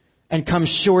and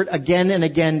comes short again and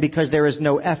again because there is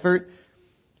no effort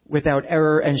without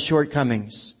error and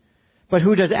shortcomings, but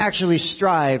who does actually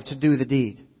strive to do the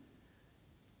deed,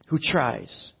 who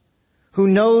tries, who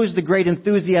knows the great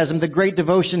enthusiasm, the great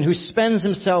devotion, who spends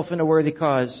himself in a worthy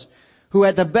cause, who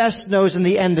at the best knows in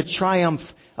the end the triumph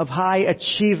of high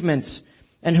achievement,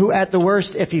 and who at the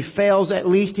worst, if he fails, at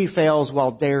least he fails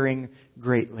while daring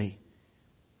greatly,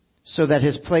 so that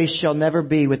his place shall never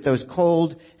be with those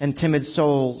cold and timid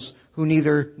souls who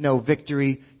neither know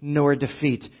victory nor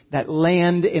defeat. That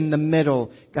land in the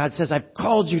middle. God says, I've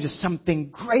called you to something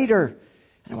greater,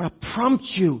 and I want to prompt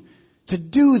you to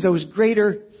do those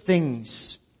greater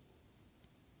things.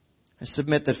 I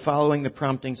submit that following the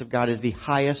promptings of God is the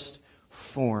highest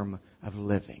form of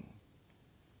living.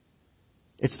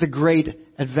 It's the great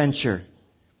adventure.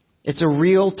 It's a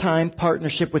real-time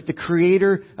partnership with the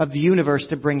Creator of the universe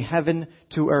to bring heaven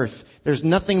to earth. There's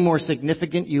nothing more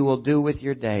significant you will do with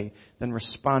your day than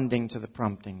responding to the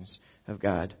promptings of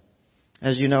God.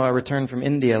 As you know, I returned from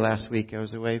India last week. I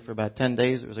was away for about 10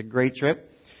 days. It was a great trip.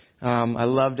 I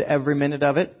loved every minute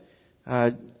of it.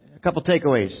 A couple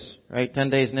takeaways, right? 10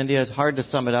 days in India. It's hard to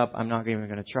sum it up. I'm not even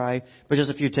going to try. But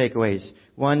just a few takeaways.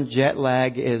 One, jet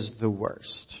lag is the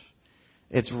worst.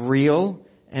 It's real,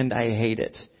 and I hate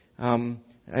it.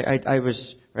 I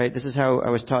was, right, this is how I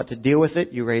was taught to deal with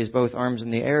it. You raise both arms in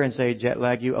the air and say, jet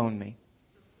lag, you own me.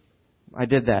 I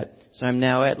did that. So I'm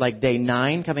now at like day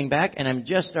 9 coming back, and I'm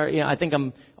just starting, I think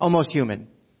I'm almost human.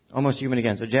 Almost human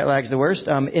again. So jet lag's the worst.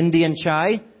 Indian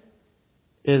chai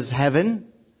is heaven.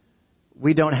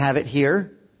 We don't have it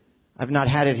here. I've not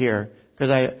had it here.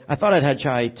 Because I thought I'd had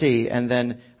chai tea, and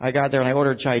then I got there and I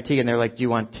ordered chai tea, and they're like, do you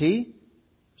want tea?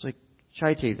 It's like,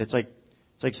 chai tea. It's like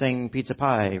saying pizza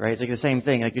pie, right? It's like the same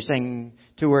thing. Like you're saying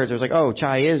 2 words. I was like, oh,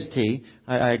 chai is tea.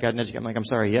 I got an education. I'm like, I'm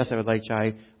sorry. Yes, I would like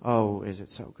chai. Oh, is it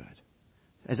so good?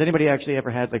 Has anybody actually ever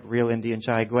had like real Indian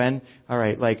chai? Gwen? All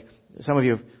right. Like some of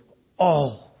you,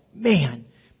 oh man,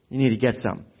 you need to get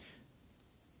some.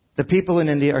 The people in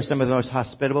India are some of the most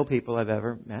hospitable people I've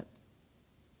ever met.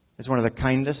 It's one of the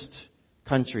kindest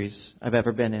countries I've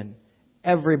ever been in.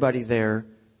 Everybody there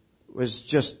was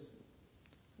just,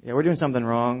 we're doing something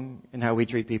wrong in how we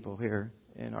treat people here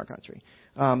in our country.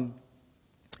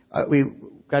 We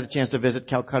got a chance to visit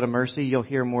Calcutta Mercy. You'll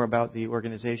hear more about the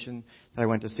organization that I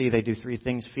went to see. They do 3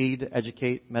 things: feed,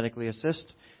 educate, medically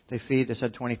assist. They feed, they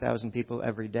said, 20,000 people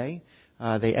every day.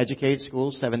 They educate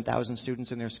schools, 7,000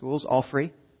 students in their schools, all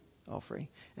free. All free.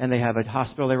 And they have a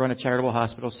hospital. They run a charitable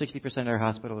hospital. 60% of their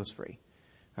hospital is free.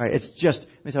 All right. It's just,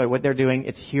 let me tell you what they're doing.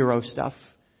 It's hero stuff.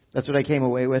 That's what I came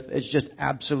away with. It's just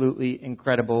absolutely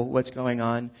incredible what's going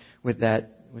on with that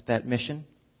mission.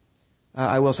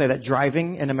 I will say that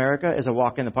driving in America is a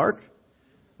walk in the park.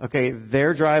 Okay,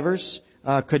 their drivers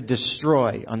could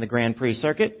destroy on the Grand Prix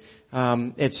circuit.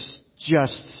 It's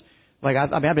just like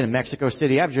I've been in Mexico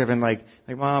City. I've driven like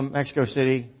Mom, Mexico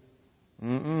City.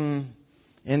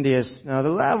 India's another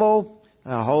level,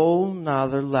 a whole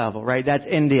nother level, right? That's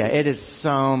India. It is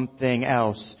something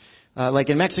else. Like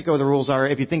in Mexico, the rules are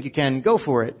if you think you can, go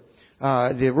for it.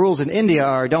 The rules in India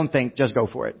are don't think, just go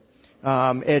for it.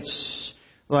 It's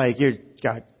like you've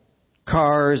got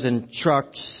cars and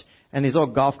trucks and these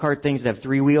little golf cart things that have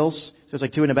 3 wheels. So it's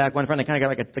like 2 in the back, 1 in front. They kind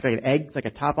of got like an egg, like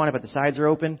a top on it, but the sides are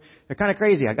open. They're kind of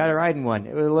crazy. I got to ride in one.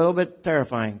 It was a little bit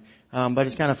terrifying. But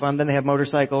it's kind of fun. Then they have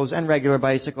motorcycles and regular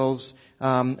bicycles,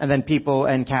 and then people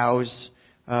and cows,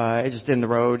 just in the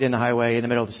road, in the highway, in the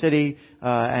middle of the city,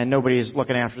 and nobody's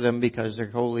looking after them because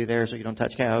they're wholly there so you don't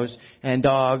touch cows, and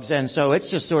dogs. And so it's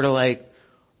just sort of like,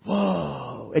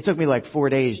 whoa. It took me like 4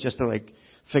 days just to like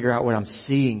figure out what I'm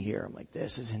seeing here. I'm like,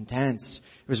 this is intense.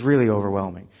 It was really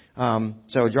overwhelming.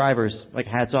 So drivers, like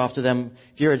hats off to them.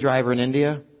 If you're a driver in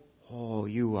India, oh,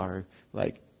 you are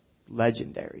like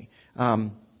legendary.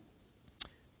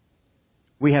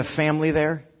 We have family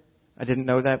there. I didn't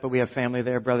know that, but we have family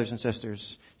there, brothers and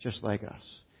sisters, just like us.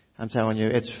 I'm telling you,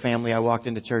 it's family. I walked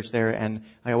into church there, and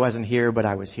I wasn't here, but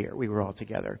I was here. We were all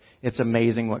together. It's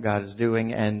amazing what God is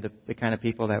doing, and the kind of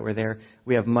people that were there.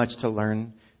 We have much to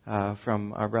learn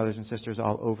from our brothers and sisters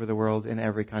all over the world, in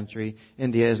every country.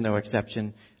 India is no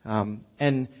exception.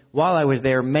 And while I was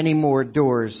there, many more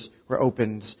doors were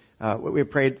opened We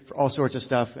prayed for all sorts of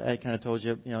stuff. I kind of told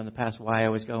you, in the past why I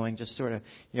was going, just sort of,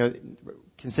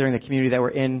 considering the community that we're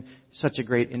in, such a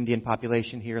great Indian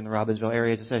population here in the Robbinsville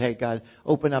area. I said, hey, God,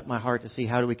 open up my heart to see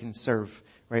how we can serve,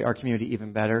 right, our community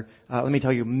even better. Let me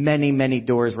tell you, many, many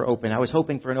doors were open. I was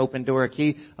hoping for an open door, a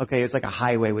key. Okay, it's like a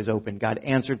highway was open. God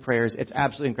answered prayers. It's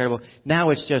absolutely incredible.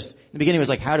 Now it's just, in the beginning it was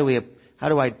like, how do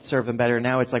I serve them better?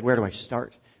 Now it's like, where do I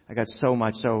start? I got so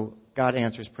much. So God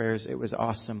answers prayers. It was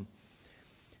awesome.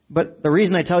 But the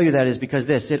reason I tell you that is because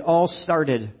it all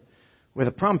started with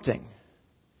a prompting.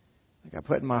 I got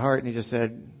put in my heart and he just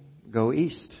said, go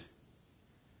east.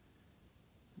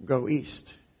 Go east.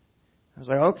 I was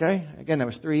like, okay. Again, that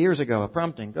was 3 years ago, a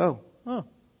prompting. Go. Oh,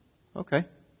 okay.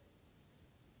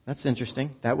 That's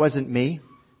interesting. That wasn't me.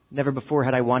 Never before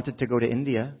had I wanted to go to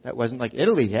India. That wasn't like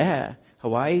Italy, yeah.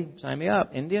 Hawaii, sign me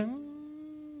up. India?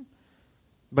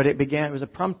 But it was a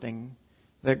prompting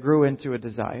that grew into a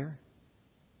desire,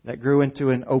 that grew into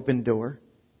an open door.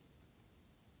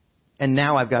 And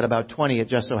now I've got about 20, it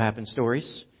just so happens,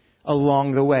 stories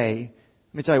along the way.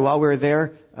 Let me tell you, while we were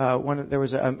there, there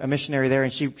was a missionary there,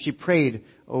 and she prayed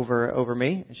over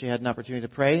me. She had an opportunity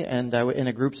to pray, and in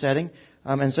a group setting.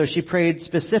 And so she prayed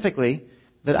specifically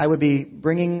that I would be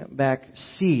bringing back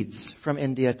seeds from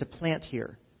India to plant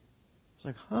here. I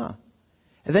was like, huh.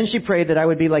 And then she prayed that I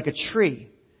would be like a tree,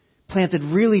 planted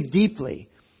really deeply.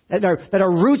 That our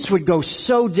roots would go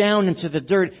so down into the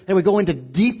dirt that it would go into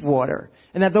deep water.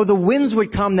 And that though the winds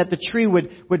would come, that the tree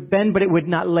would bend, but it would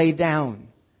not lay down.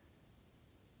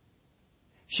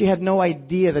 She had no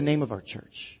idea the name of our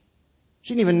church.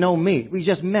 She didn't even know me. We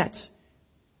just met.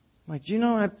 I'm like, do you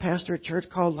know I pastor a church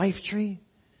called Life Tree?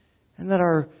 And that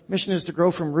our mission is to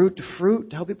grow from root to fruit,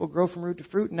 to help people grow from root to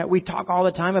fruit. And that we talk all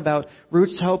the time about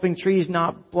roots helping trees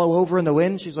not blow over in the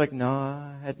wind. She's like, no,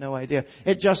 I had no idea.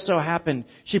 It just so happened.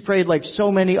 She prayed like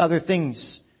so many other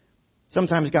things.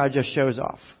 Sometimes God just shows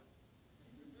off.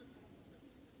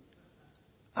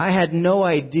 I had no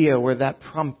idea where that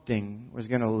prompting was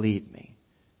going to lead me.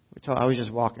 I was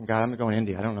just walking, God, I'm going to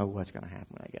India. I don't know what's going to happen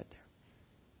when I get there.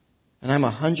 And I'm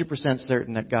 100%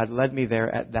 certain that God led me there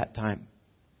at that time.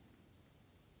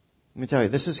 Let me tell you,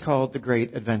 this is called the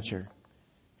Great Adventure.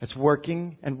 It's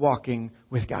working and walking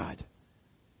with God.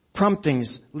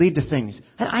 Promptings lead to things.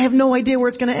 And I have no idea where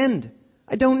it's going to end.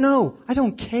 I don't know. I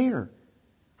don't care.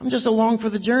 I'm just along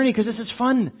for the journey because this is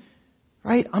fun.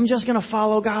 Right? I'm just going to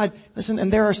follow God. Listen,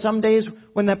 and there are some days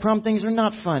when the promptings are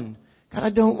not fun. God, I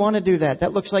don't want to do that.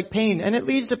 That looks like pain, and it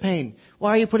leads to pain. Why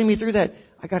are you putting me through that?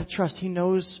 I got to trust He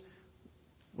knows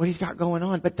what He's got going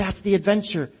on. But that's the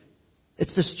adventure.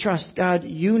 It's this trust. God,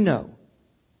 you know.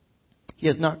 He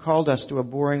has not called us to a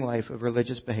boring life of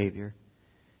religious behavior.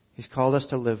 He's called us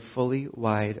to live fully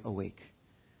wide awake,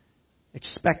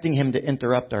 expecting Him to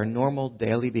interrupt our normal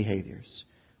daily behaviors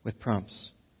with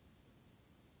prompts.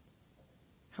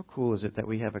 How cool is it that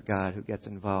we have a God who gets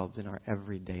involved in our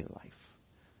everyday life?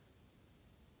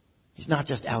 He's not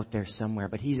just out there somewhere,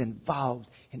 but He's involved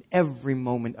in every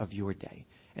moment of your day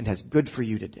and has good for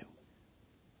you to do.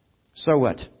 So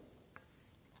what?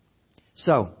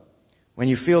 So, when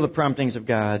you feel the promptings of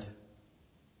God,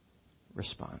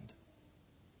 respond.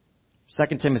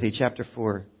 2 Timothy chapter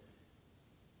 4,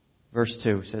 verse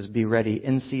 2 says, be ready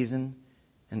in season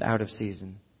and out of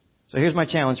season. So here's my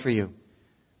challenge for you.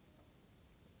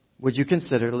 Would you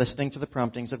consider listening to the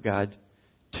promptings of God,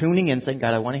 tuning in, saying,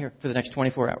 God, I want to hear for the next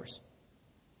 24 hours.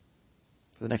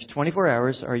 For the next 24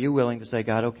 hours, are you willing to say,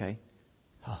 God, okay.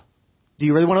 Do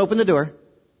you really want to open the door?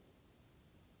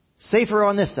 Safer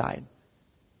on this side,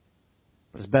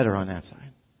 but it's better on that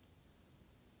side.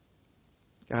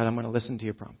 God, I'm going to listen to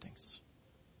your promptings.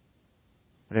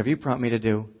 Whatever you prompt me to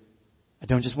do, I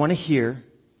don't just want to hear,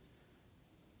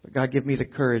 but God, give me the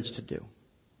courage to do.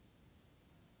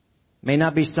 May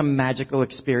not be some magical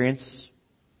experience.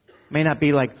 May not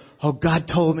be like, oh, God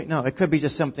told me. No, it could be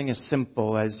just something as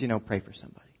simple as, pray for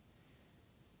somebody.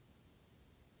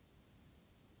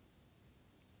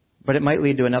 But it might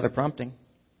lead to another prompting.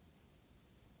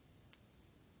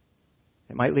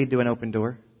 It might lead to an open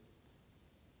door.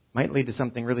 It might lead to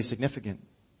something really significant.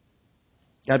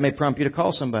 God may prompt you to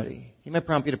call somebody. He may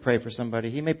prompt you to pray for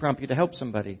somebody. He may prompt you to help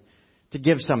somebody, to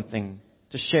give something,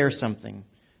 to share something,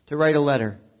 to write a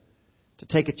letter, to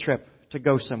take a trip, to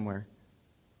go somewhere.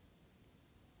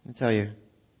 Let me tell you,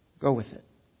 go with it.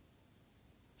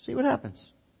 See what happens.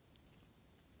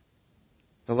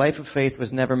 The life of faith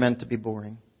was never meant to be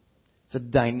boring. It's a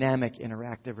dynamic,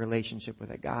 interactive relationship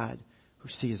with a God who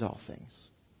sees all things.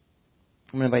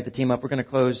 I'm going to invite the team up. We're going to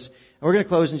close. And we're going to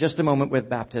close in just a moment with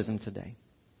baptism today.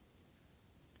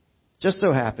 Just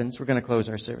so happens, we're going to close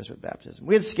our service with baptism.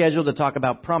 We had scheduled to talk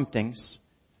about promptings,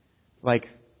 like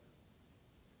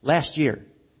last year.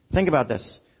 Think about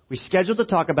this. We scheduled to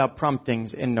talk about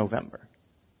promptings in November.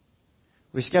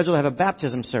 We scheduled to have a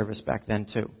baptism service back then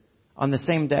too, on the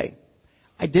same day.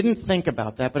 I didn't think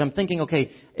about that, but I'm thinking,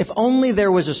 okay, if only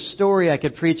there was a story I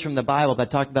could preach from the Bible that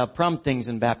talked about promptings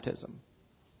in baptism.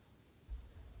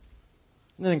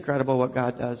 Isn't it incredible what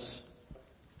God does?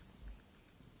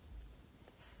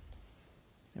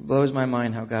 It blows my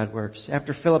mind how God works.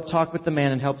 After Philip talked with the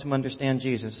man and helped him understand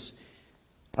Jesus,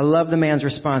 I love the man's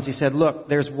response. He said, look,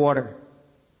 there's water.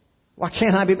 Why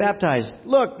can't I be baptized?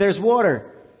 Look, there's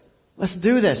water. Let's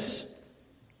do this.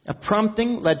 A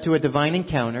prompting led to a divine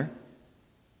encounter,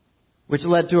 which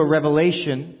led to a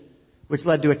revelation, which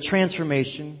led to a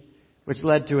transformation, which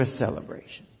led to a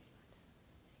celebration.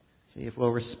 See, if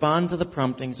we'll respond to the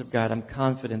promptings of God, I'm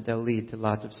confident they'll lead to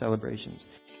lots of celebrations.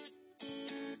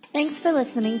 Thanks for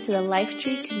listening to the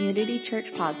Lifetree Community Church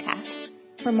podcast.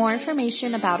 For more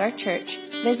information about our church,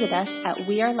 visit us at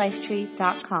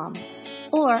wearelifetree.com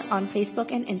or on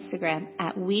Facebook and Instagram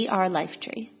at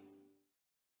wearelifetree.